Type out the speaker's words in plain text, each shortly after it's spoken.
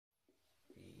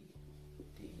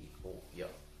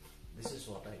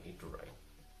need to write.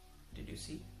 Did you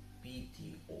see?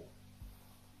 PTO.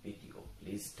 PTO,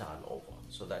 please turn over.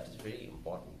 So that is very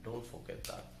important. Don't forget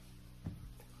that.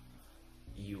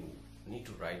 You need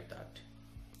to write that.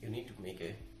 You need to make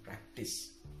a practice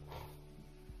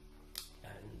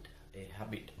and a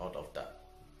habit out of that,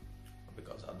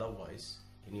 because otherwise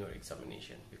in your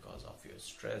examination, because of your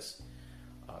stress,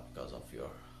 because of your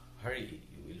hurry,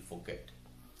 you will forget.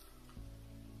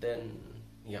 Then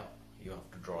yeah, you have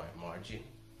to draw a margin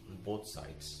on both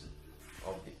sides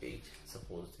of the page.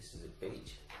 Suppose this is a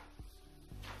page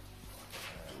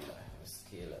and I have a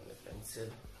scale and a pencil.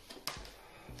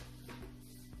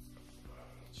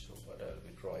 So what I'll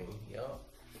be drawing here,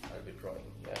 I'll be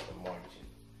drawing here the margin.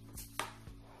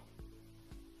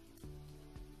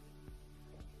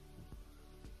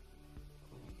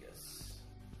 Yes,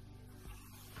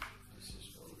 this is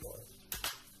one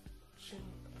margin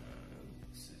and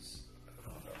this is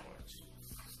another margin.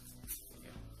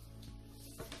 Yeah.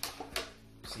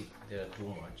 See, there are two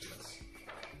margins.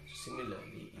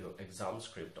 Similarly, your exam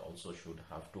script also should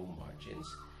have two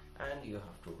margins, and you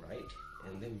have to write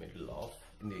in the middle of,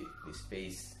 in the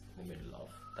space in the middle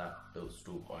of that, those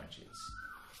two margins.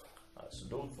 So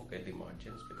don't forget the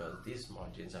margins, because these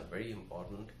margins are very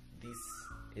important. This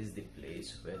is the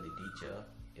place where the teacher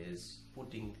is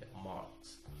putting the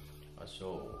marks.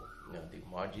 So the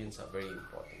margins are very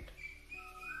important.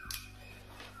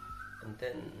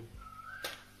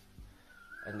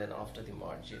 And then after the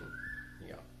margin,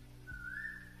 yeah,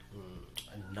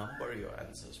 number your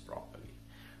answers properly,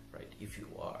 right? If you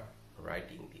are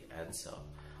writing the answer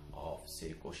of,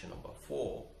 say, question number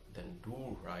 4, then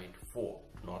do write 4,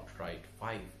 do not write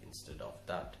 5 instead of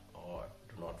that. Or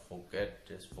do not forget,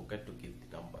 just forget to give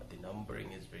the number. The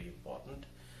numbering is very important.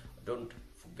 Don't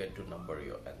forget to number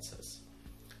your answers.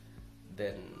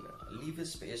 Then leave a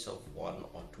space of 1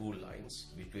 or 2 lines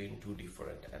between two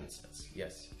different answers.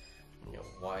 Yes, you know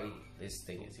why this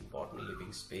thing is important,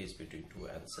 leaving space between two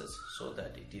answers, so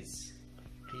that it is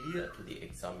clear to the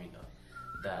examiner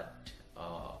that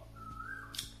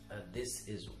this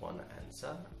is one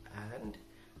answer, and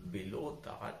below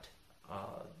that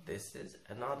this is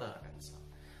another answer.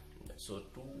 So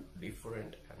two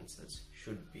different answers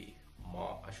should be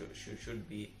should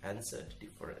be answered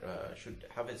different, should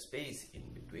have a space in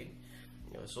between,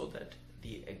 so that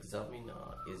the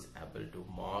examiner is able to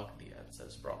mark the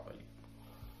answers properly.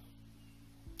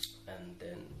 And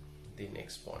then the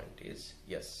next point is,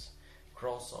 yes,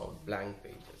 cross out blank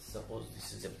pages. Suppose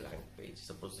this is a blank page.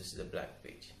 Suppose this is a blank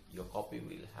page. Your copy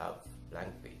will have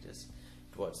blank pages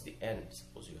towards the end.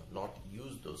 Suppose you have not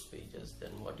used those pages,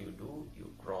 then what you do,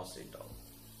 you cross it out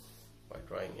by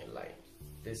drawing a line.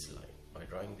 This line. By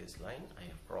drawing this line, I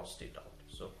have crossed it out.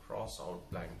 So cross out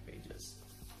blank pages.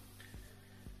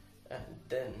 And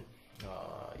then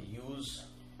use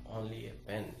only a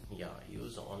pen. Yeah,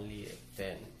 use only a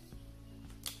pen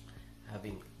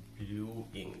having blue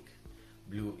ink.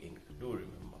 Blue ink. Do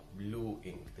remember, blue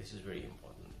ink. This is very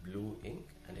important. Blue ink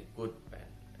and a good pen.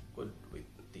 Good with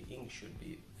the ink should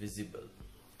be visible.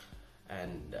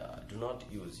 And do not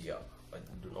use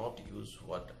do not use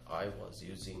what I was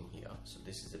using here. So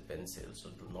this is a pencil. So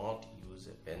do not use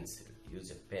a pencil.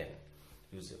 Use a pen.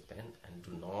 Use a pen, and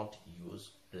do not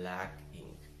use black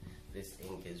ink. This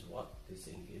ink is what? This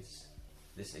ink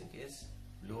is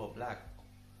blue or black?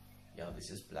 Yeah, this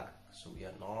is black. So we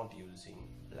are not using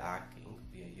black ink.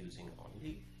 We are using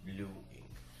only blue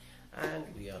ink, and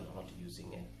we are not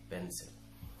using a pencil.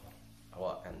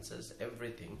 Our answers,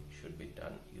 everything should be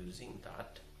done using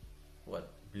that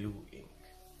blue ink.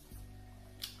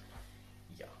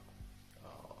 Yeah.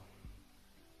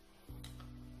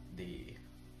 The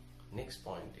next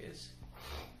point is,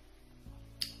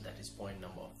 that is point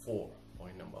number 4.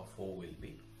 Point number 4 will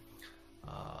be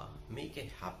make a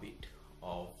habit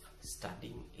of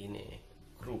studying in a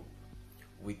group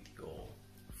with your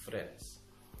friends.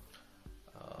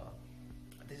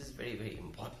 This is very, very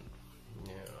important.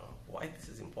 Why this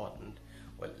is important?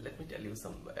 Well, let me tell you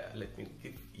let me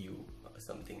give you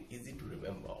something easy to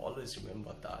remember. Always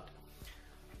remember that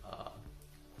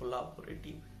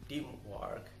collaborative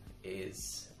teamwork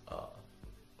is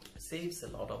saves a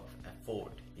lot of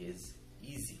effort, is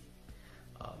easy,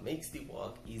 makes the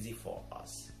work easy for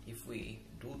us. If we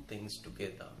do things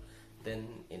together, then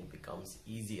it becomes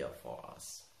easier for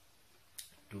us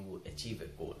to achieve a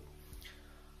goal.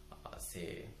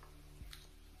 Say,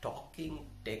 talking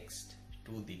text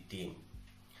to the team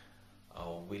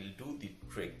will do the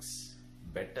tricks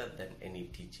better than any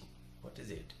teaching. What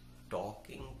is it?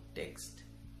 Talking text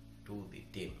to the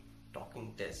team.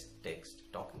 Talking text.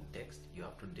 You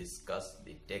have to discuss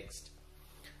the text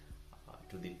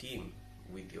to the team.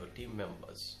 with your team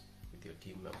members,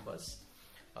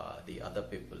 the other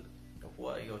people who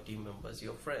are your team members,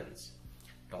 your friends.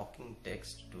 Talking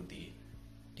text to the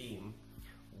team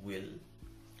will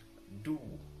do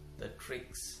the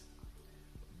tricks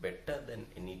better than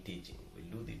any teaching.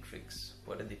 Will do the tricks.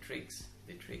 What are the tricks?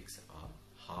 The tricks are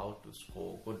how to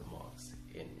score good marks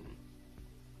in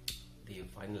the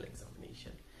final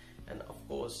examination. And of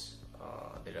course,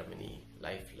 there are many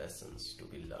life lessons to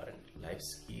be learned, life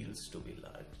skills to be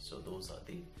learned. So those are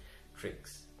the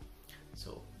tricks.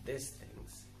 So these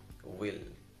things will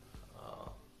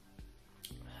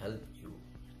help you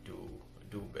to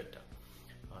do better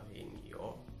in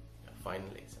your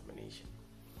final examination.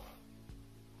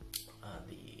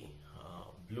 The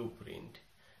blueprint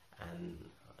and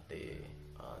the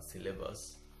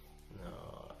syllabus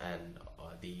and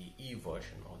the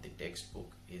e-version of the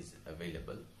textbook is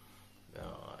available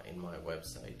in my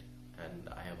website, and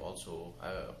I have also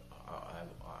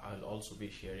I'll also be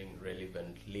sharing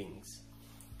relevant links,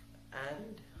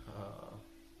 and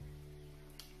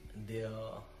there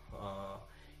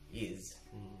is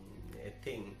a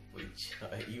thing which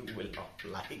you will not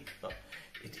like.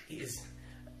 It is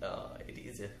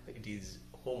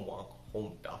homework,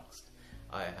 home task.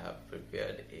 I have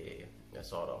prepared a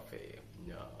sort of a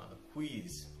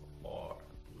quiz or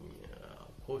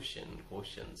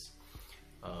questions.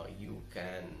 You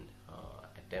can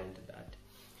attempt that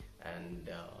and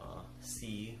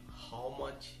see how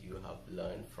much you have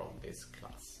learned from this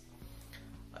class.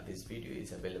 This video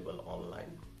is available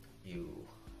online. You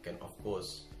can of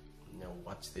course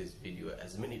watch this video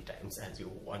as many times as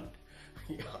you want.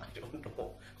 Yeah, I don't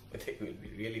know whether you will be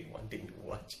really wanting to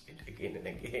watch it again and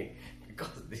again,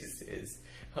 because this is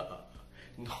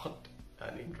not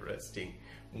an interesting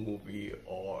movie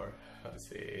or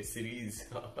say a series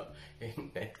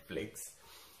in Netflix.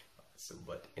 So,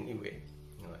 but anyway,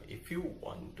 if you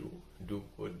want to do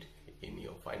good in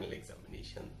your final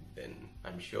examination, then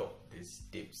I'm sure these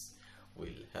tips will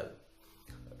help.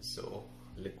 So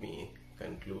let me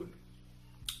conclude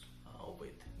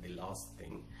with the last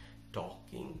thing: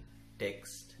 talking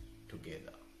text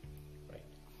together, right?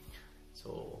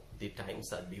 So the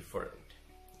times are different.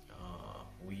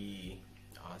 We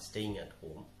are staying at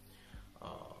home,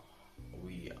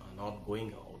 we are not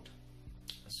going out,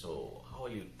 so how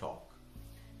will you talk?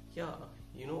 Yeah,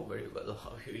 you know very well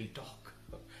how you will talk.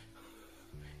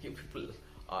 You people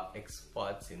are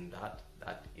experts in that.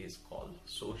 That is called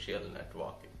social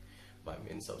networking. By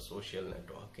means of social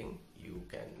networking, you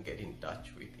can get in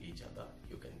touch with each other,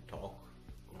 you can talk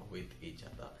with each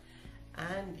other,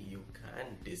 and you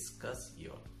can discuss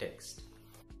your text.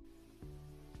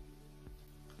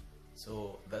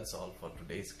 So that's all for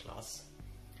today's class.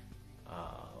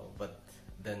 But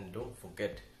then don't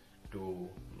forget to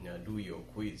do your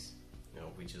quiz,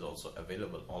 which is also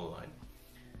available online.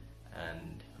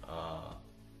 And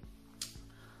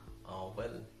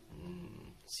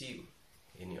see you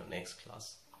in your next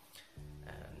class.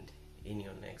 And in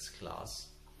your next class,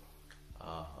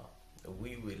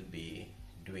 we will be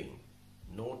doing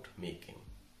note making.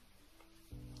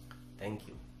 Thank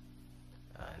you,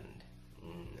 and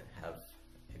have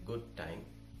a good time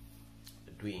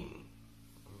doing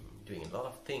a lot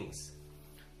of things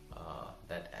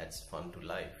that adds fun to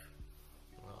life.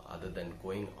 Other than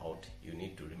going out, you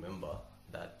need to remember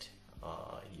that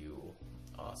you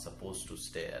are supposed to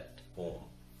stay at home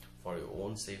for your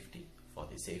own safety, for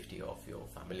the safety of your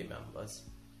family members,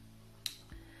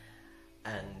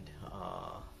 and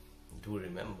do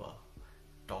remember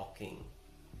talking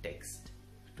text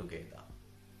together.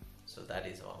 So that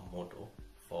is our motto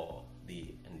for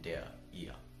the entire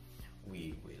year.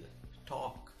 We will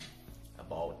talk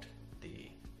about the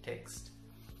text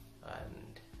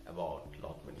and about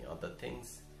lot many other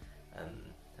things,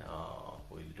 and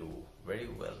we'll do very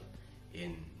well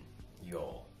in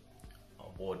your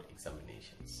board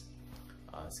examinations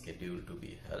scheduled to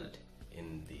be held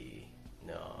in the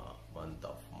month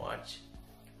of March.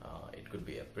 It could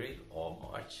be April or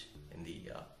March in the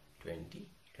year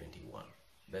 2021.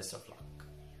 Best of luck.